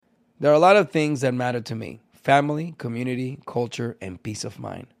There are a lot of things that matter to me: family, community, culture, and peace of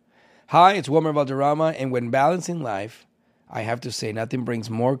mind. Hi, it's Wilmer Valderrama, and when balancing life, I have to say nothing brings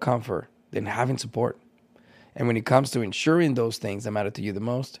more comfort than having support. And when it comes to ensuring those things that matter to you the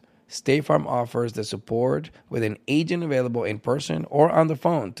most, State Farm offers the support with an agent available in person or on the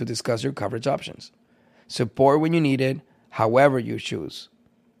phone to discuss your coverage options. Support when you need it, however you choose.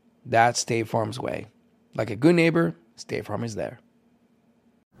 That's State Farm's way. Like a good neighbor, State Farm is there.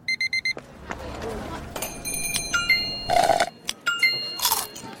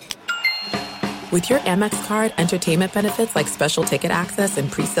 With your Amex card, entertainment benefits like special ticket access and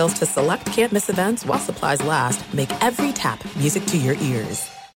pre-sales to select can't-miss events while supplies last make every tap music to your ears.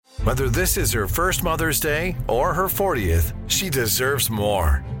 Whether this is her first Mother's Day or her 40th, she deserves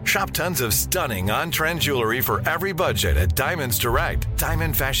more. Shop tons of stunning on-trend jewelry for every budget at Diamonds Direct.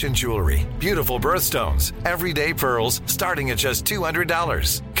 Diamond fashion jewelry, beautiful birthstones, everyday pearls starting at just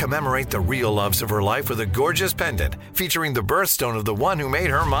 $200. Commemorate the real loves of her life with a gorgeous pendant featuring the birthstone of the one who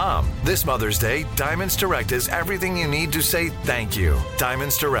made her mom. This Mother's Day, Diamonds Direct is everything you need to say thank you.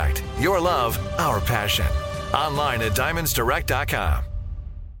 Diamonds Direct. Your love, our passion. Online at diamondsdirect.com.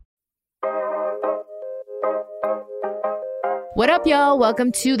 What up, y'all?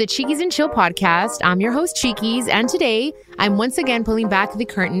 Welcome to the Cheekies and Chill podcast. I'm your host, Cheekies, and today I'm once again pulling back the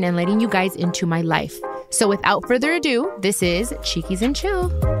curtain and letting you guys into my life. So without further ado, this is Cheekies and Chill.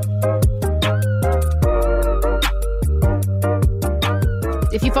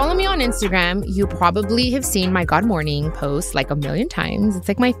 If you follow me on Instagram, you probably have seen my God Morning post like a million times. It's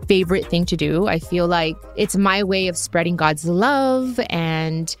like my favorite thing to do. I feel like it's my way of spreading God's love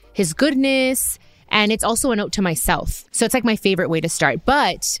and His goodness. And it's also a note to myself. So it's like my favorite way to start.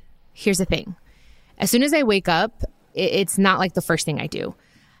 But here's the thing. As soon as I wake up, it's not like the first thing I do.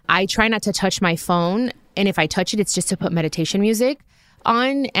 I try not to touch my phone. And if I touch it, it's just to put meditation music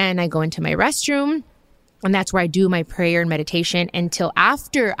on. And I go into my restroom. And that's where I do my prayer and meditation. Until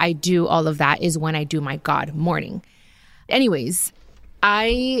after I do all of that is when I do my God morning. Anyways,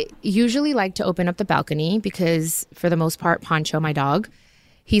 I usually like to open up the balcony because for the most part, Pancho, my dog,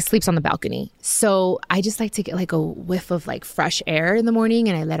 he sleeps on the balcony. So I just like to get like a whiff of like fresh air in the morning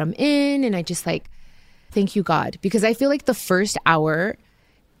and I let him in and I just like, thank you, God. Because I feel like the first hour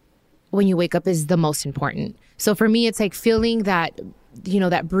when you wake up is the most important. So for me, it's like feeling that, you know,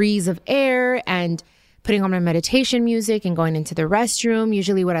 that breeze of air and putting on my meditation music and going into the restroom.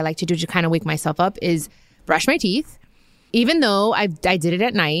 Usually what I like to do to kind of wake myself up is brush my teeth. Even though I did it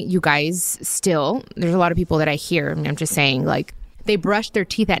at night, you guys still, there's a lot of people that I hear, and I'm just saying like, they brush their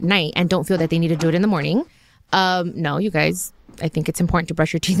teeth at night and don't feel that they need to do it in the morning. No, you guys, I think it's important to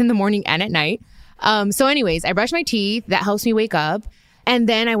brush your teeth in the morning and at night. So anyways, I brush my teeth. That helps me wake up. And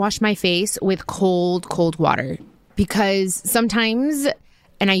then I wash my face with cold water. Because sometimes,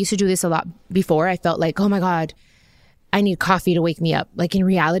 and I used to do this a lot before, I felt like, oh my God, I need coffee to wake me up. Like in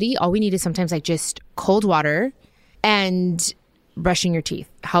reality, all we need is sometimes like just cold water and brushing your teeth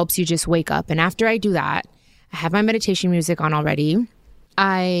helps you just wake up. And after I do that, I have my meditation music on already.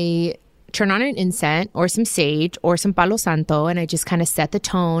 I turn on an incense or some sage or some Palo Santo and I just kind of set the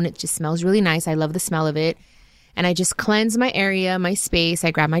tone. It just smells really nice. I love the smell of it. And I just cleanse my area, my space.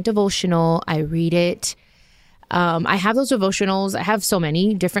 I grab my devotional. I read it. I have those devotionals. I have so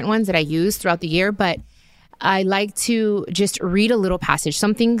many different ones that I use throughout the year, but I like to just read a little passage.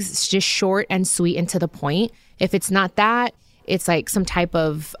 Something's just short and sweet and to the point. If it's not that, it's like some type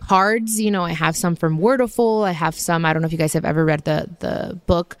of cards. You know, I have some from Wordiful. I have some, I don't know if you guys have ever read the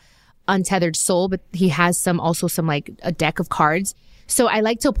book Untethered Soul, but he has some like a deck of cards. So I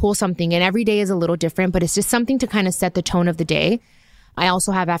like to pull something and every day is a little different, but it's just something to kind of set the tone of the day. I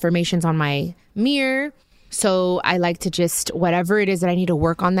also have affirmations on my mirror. So I like to just, whatever it is that I need to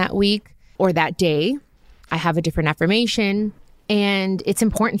work on that week or that day, I have a different affirmation. And it's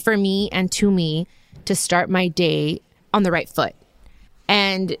important for me and to me to start my day on the right foot.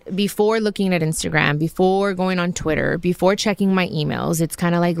 And before looking at Instagram, before going on Twitter, before checking my emails, it's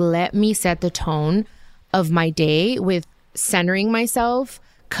kind of like, let me set the tone of my day with centering myself,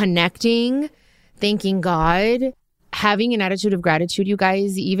 connecting, thanking God, having an attitude of gratitude, you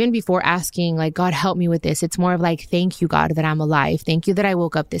guys, even before asking like, God, help me with this. It's more of like, thank you, God, that I'm alive. Thank you that I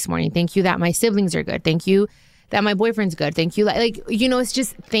woke up this morning. Thank you that my siblings are good. Thank you that my boyfriend's good. Thank you. Like, you know, it's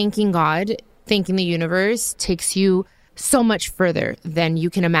just thanking God, thanking the universe takes you so much further than you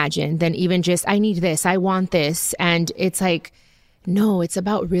can imagine, than even just, I need this, I want this. And it's like, no, it's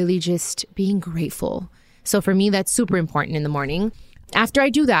about really just being grateful. So for me, that's super important in the morning. After I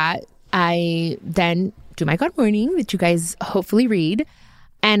do that, I then do my God morning that you guys hopefully read.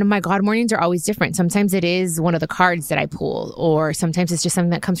 And my God mornings are always different. Sometimes it is one of the cards that I pull, or sometimes it's just something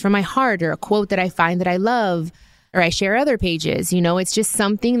that comes from my heart, or a quote that I find that I love, or I share other pages. You know, it's just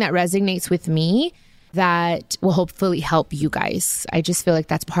something that resonates with me that will hopefully help you guys. I just feel like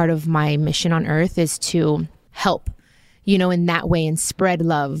that's part of my mission on earth, is to help, you know, in that way, and spread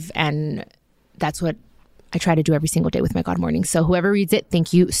love. And that's what I try to do every single day with my God morning. So whoever reads it,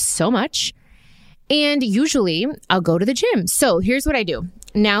 thank you so much. And usually I'll go to the gym. So here's what I do.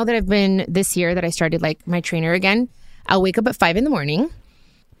 Now that I've been this year that I started like my trainer again, I'll wake up at 5 a.m.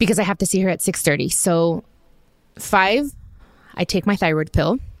 because I have to see her at 6:30. So 5, I take my thyroid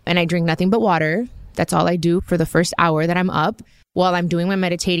pill and I drink nothing but water. That's all I do for the first hour that I'm up while I'm doing my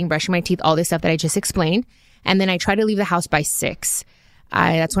meditating, brushing my teeth, all this stuff that I just explained. And then I try to leave the house by 6.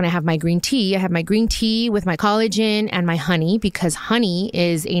 That's when I have my green tea. I have my green tea with my collagen and my honey, because honey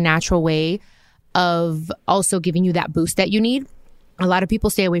is a natural way of also giving you that boost that you need. A lot of people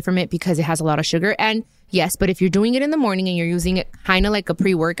stay away from it because it has a lot of sugar. And yes, but if you're doing it in the morning and you're using it kind of like a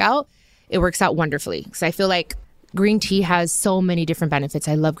pre-workout, it works out wonderfully. Because I feel like green tea has so many different benefits.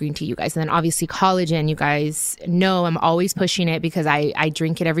 I love green tea, you guys. And then obviously collagen, you guys know I'm always pushing it because I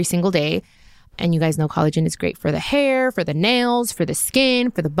drink it every single day. And you guys know collagen is great for the hair, for the nails, for the skin,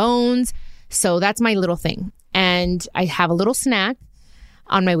 for the bones. So that's my little thing. And I have a little snack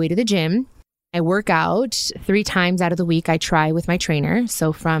on my way to the gym. I work out 3 times out of the week. I try with my trainer.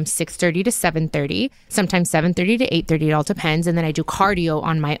 So from 6:30 to 7:30, sometimes 7:30 to 8:30, it all depends. And then I do cardio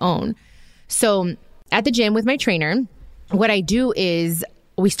on my own. So at the gym with my trainer, what I do is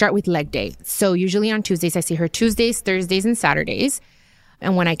we start with leg day. So usually on Tuesdays, I see her Tuesdays, Thursdays, and Saturdays.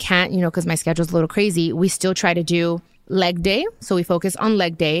 And when I can't, you know, because my schedule's a little crazy, we still try to do leg day. So we focus on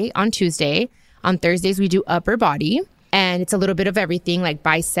leg day on Tuesday. On Thursdays, we do upper body. And it's a little bit of everything, like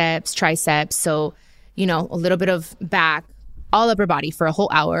biceps, triceps. So, you know, a little bit of back, all upper body for a whole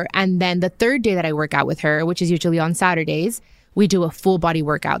hour. And then the third day that I work out with her, which is usually on Saturdays, we do a full body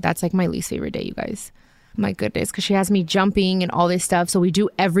workout. That's like my least favorite day, you guys. My goodness, because she has me jumping and all this stuff. So we do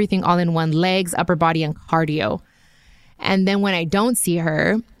everything all in one: legs, upper body, and cardio. And then when I don't see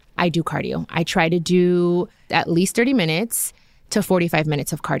her, I do cardio. I try to do at least 30 minutes to 45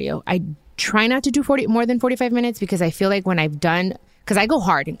 minutes of cardio. I try not to do more than 45 minutes because I feel like when I've done, because I go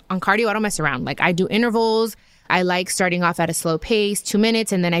hard on cardio, I don't mess around. Like I do intervals. I like starting off at a slow pace, 2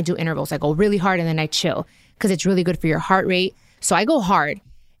 minutes, and then I do intervals. I go really hard and then I chill because it's really good for your heart rate. So I go hard.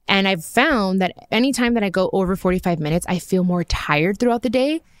 And I've found that anytime that I go over 45 minutes, I feel more tired throughout the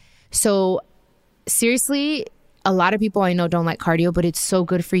day. So seriously, a lot of people I know don't like cardio, but it's so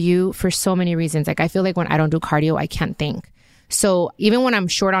good for you for so many reasons. Like I feel like when I don't do cardio, I can't think. So even when I'm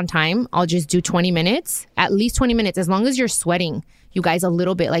short on time, I'll just do 20 minutes, at least 20 minutes, as long as you're sweating, you guys, a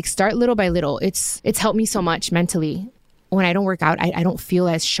little bit. Like start little by little. It's helped me so much mentally. When I don't work out, I don't feel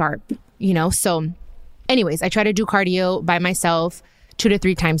as sharp, you know? So anyways, I try to do cardio by myself 2 to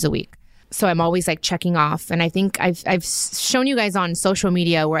 3 times a week. So I'm always like checking off. And I think I've shown you guys on social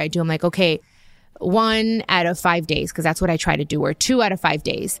media where I do, I'm like, okay, 1 out of 5 days, because that's what I try to do, or 2 out of 5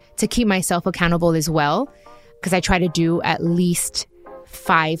 days to keep myself accountable as well. Because I try to do at least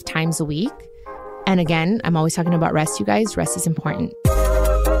 5 times a week. And again, I'm always talking about rest, you guys. Rest is important.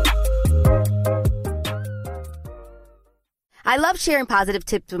 I love sharing positive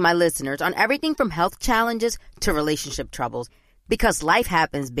tips with my listeners on everything from health challenges to relationship troubles. Because life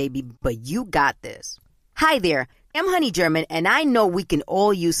happens, baby, but you got this. Hi there, I'm Honey German, and I know we can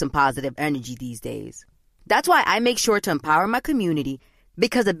all use some positive energy these days. That's why I make sure to empower my community,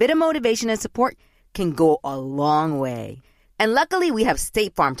 because a bit of motivation and support can go a long way. And luckily, we have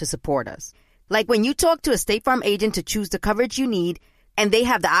State Farm to support us. Like when you talk to a State Farm agent to choose the coverage you need, and they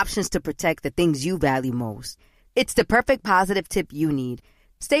have the options to protect the things you value most. It's the perfect positive tip you need.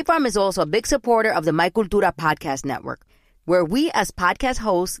 State Farm is also a big supporter of the My Cultura podcast network, where we as podcast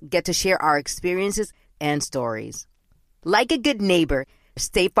hosts get to share our experiences and stories. Like a good neighbor,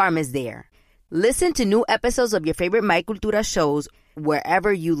 State Farm is there. Listen to new episodes of your favorite My Cultura shows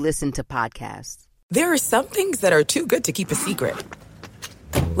wherever you listen to podcasts. There are some things that are too good to keep a secret.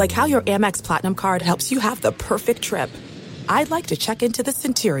 Like how your Amex Platinum card helps you have the perfect trip. I'd like to check into the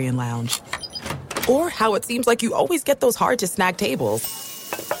Centurion Lounge. Or how it seems like you always get those hard-to-snag tables.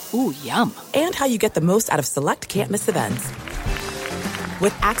 Ooh, yum. And how you get the most out of select can't-miss events.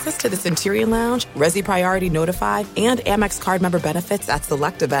 With access to the Centurion Lounge, Resi Priority Notified, and Amex card member benefits at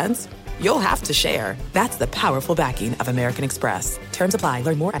select events, you'll have to share. That's the powerful backing of American Express. Terms apply.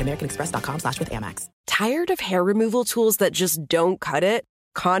 Learn more at americanexpress.com/withAmex. Tired of hair removal tools that just don't cut it?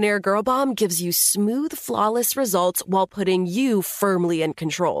 Conair Girl Bomb gives you smooth, flawless results while putting you firmly in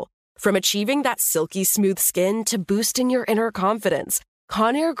control. From achieving that silky smooth skin to boosting your inner confidence,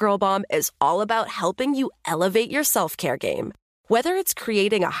 Conair Girl Bomb is all about helping you elevate your self-care game. Whether it's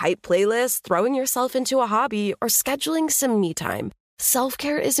creating a hype playlist, throwing yourself into a hobby, or scheduling some me time,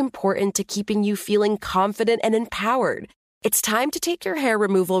 self-care is important to keeping you feeling confident and empowered. It's time to take your hair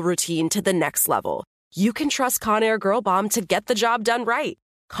removal routine to the next level. You can trust Conair Girl Bomb to get the job done right.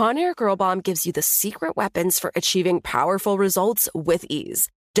 Conair Girl Bomb gives you the secret weapons for achieving powerful results with ease.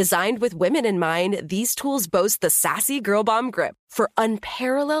 Designed with women in mind, these tools boast the sassy Girl Bomb grip for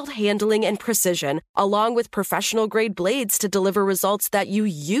unparalleled handling and precision, along with professional-grade blades to deliver results that you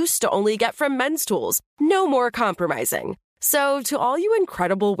used to only get from men's tools. No more compromising. So, to all you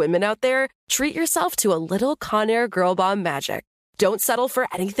incredible women out there, treat yourself to a little Conair Girl Bomb magic. Don't settle for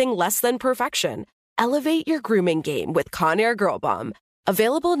anything less than perfection. Elevate your grooming game with Conair Girl Bomb.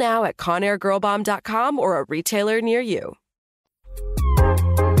 Available now at ConairGirlBomb.com or a retailer near you.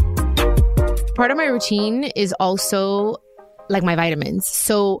 Part of my routine is also like my vitamins.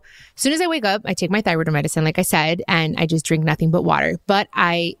 So as soon as I wake up, I take my thyroid medicine, like I said, and I just drink nothing but water. But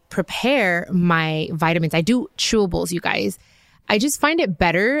I prepare my vitamins. I do chewables, you guys. I just find it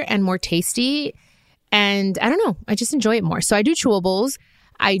better and more tasty. And I don't know, I just enjoy it more. So I do chewables.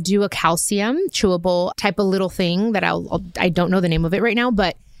 I do a calcium chewable type of little thing that I don't know the name of it right now,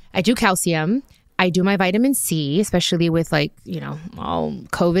 but I do calcium. I do my vitamin C, especially with like, all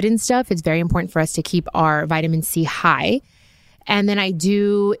COVID and stuff. It's very important for us to keep our vitamin C high. And then I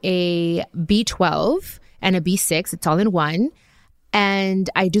do a B12 and a B6. It's all in one. And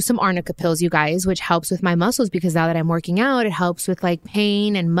I do some arnica pills, you guys, which helps with my muscles because now that I'm working out, it helps with like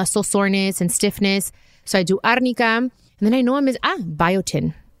pain and muscle soreness and stiffness. So I do arnica. And then I know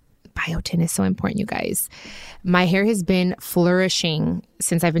biotin. Biotin is so important, you guys. My hair has been flourishing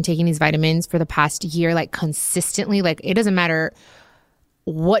since I've been taking these vitamins for the past year, like consistently. Like it doesn't matter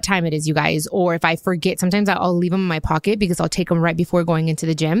what time it is, you guys, or if I forget, sometimes I'll leave them in my pocket because I'll take them right before going into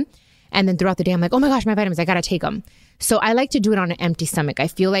the gym. And then throughout the day, I'm like, oh my gosh, my vitamins, I got to take them. So I like to do it on an empty stomach. I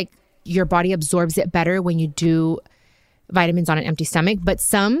feel like your body absorbs it better when you do vitamins on an empty stomach, but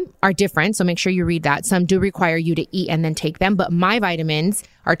some are different. So make sure you read that. Some do require you to eat and then take them, but my vitamins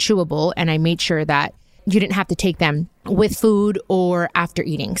are chewable and I made sure that you didn't have to take them with food or after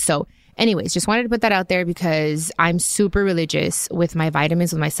eating. So anyways, just wanted to put that out there because I'm super religious with my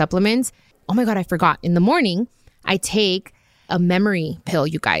vitamins, with my supplements. Oh my God, I forgot. In the morning, I take a memory pill,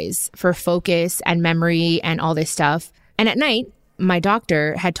 you guys, for focus and memory and all this stuff. And at night, my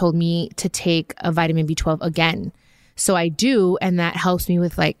doctor had told me to take a vitamin B12 again. So I do, and that helps me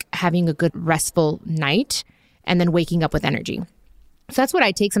with like having a good restful night and then waking up with energy. So that's what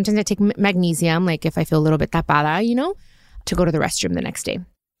I take. Sometimes I take magnesium, like if I feel a little bit tapada, to go to the restroom the next day.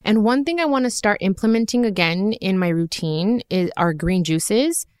 And one thing I want to start implementing again in my routine are green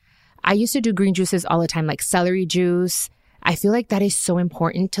juices. I used to do green juices all the time, like celery juice. I feel like that is so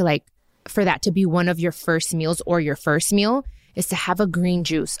important to for that to be one of your first meals or your first meal is to have a green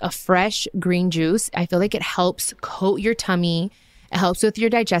juice, a fresh green juice. I feel like it helps coat your tummy. It helps with your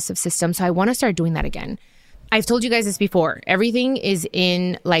digestive system. So I want to start doing that again. I've told you guys this before. Everything is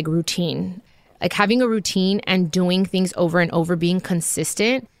in routine. Like having a routine and doing things over and over, being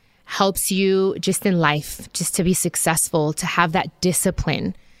consistent helps you just in life, just to be successful, to have that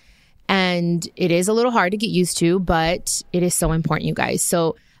discipline. And it is a little hard to get used to, but it is so important, you guys.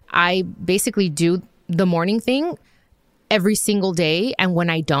 So I basically do the morning thing every single day. And when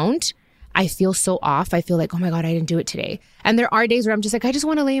I don't, I feel so off. I feel like, oh my God, I didn't do it today. And there are days where I'm just like, I just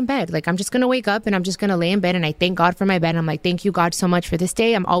want to lay in bed. Like I'm just going to wake up and I'm just going to lay in bed. And I thank God for my bed. I'm like, thank you, God, so much for this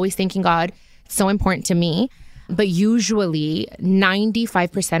day. I'm always thanking God. It's so important to me. But usually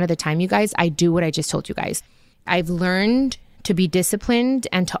 95% of the time, you guys, I do what I just told you guys. I've learned to be disciplined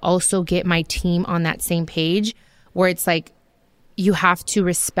and to also get my team on that same page where it's like, you have to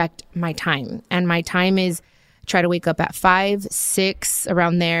respect my time. And my time is try to wake up at 5, 6,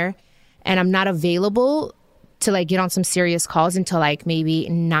 around there. And I'm not available to get on some serious calls until maybe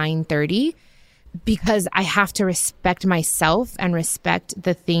 9:30 because I have to respect myself and respect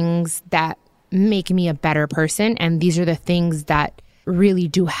the things that make me a better person. And these are the things that really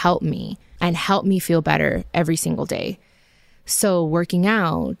do help me and help me feel better every single day. So working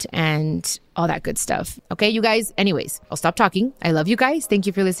out and all that good stuff. Okay, you guys. Anyways, I'll stop talking. I love you guys. Thank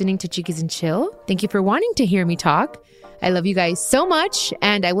you for listening to Chiquis and Chill. Thank you for wanting to hear me talk. I love you guys so much.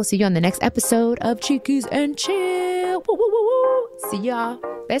 And I will see you on the next episode of Chiquis and Chill. Woo, woo, woo, woo. See y'all.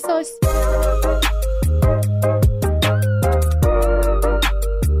 Besos.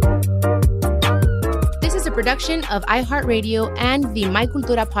 This is a production of iHeartRadio and the My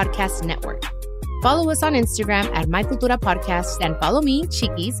Cultura Podcast Network. Follow us on Instagram at My Cultura Podcast and follow me,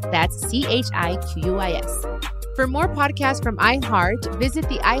 Chiquis, that's CHIQUIS. For more podcasts from iHeart, visit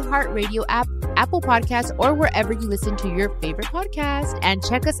the iHeartRadio app, Apple Podcasts, or wherever you listen to your favorite podcast, and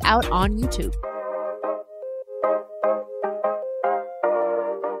check us out on YouTube.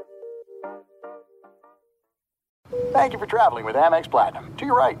 Thank you for traveling with Amex Platinum. To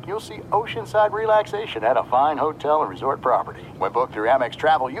your right, you'll see oceanside relaxation at a fine hotel and resort property. When booked through Amex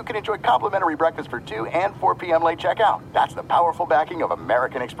Travel, you can enjoy complimentary breakfast for 2 and 4 p.m. late checkout. That's the powerful backing of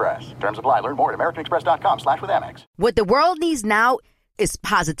American Express. Terms apply. Learn more at americanexpress.com/withAmex. What the world needs now is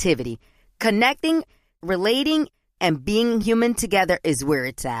positivity. Connecting, relating, and being human together is where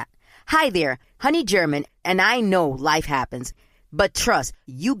it's at. Hi there, Honey German, and I know life happens, but trust,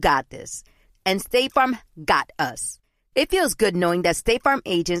 you got this. And State Farm got us. It feels good knowing that State Farm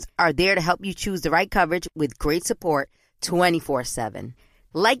agents are there to help you choose the right coverage with great support 24/7.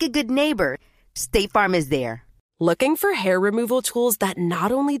 Like a good neighbor, State Farm is there. Looking for hair removal tools that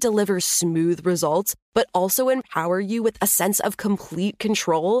not only deliver smooth results, but also empower you with a sense of complete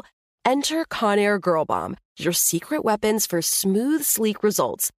control? Enter Conair Girl Bomb, your secret weapons for smooth, sleek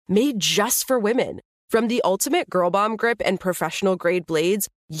results, made just for women. From the ultimate Girl Bomb grip and professional-grade blades,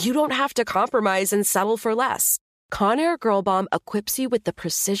 you don't have to compromise and settle for less. Conair Girl Bomb equips you with the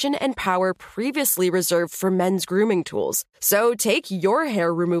precision and power previously reserved for men's grooming tools. So take your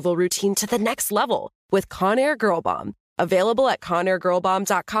hair removal routine to the next level with Conair Girl Bomb. Available at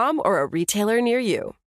ConairGirlBomb.com or a retailer near you.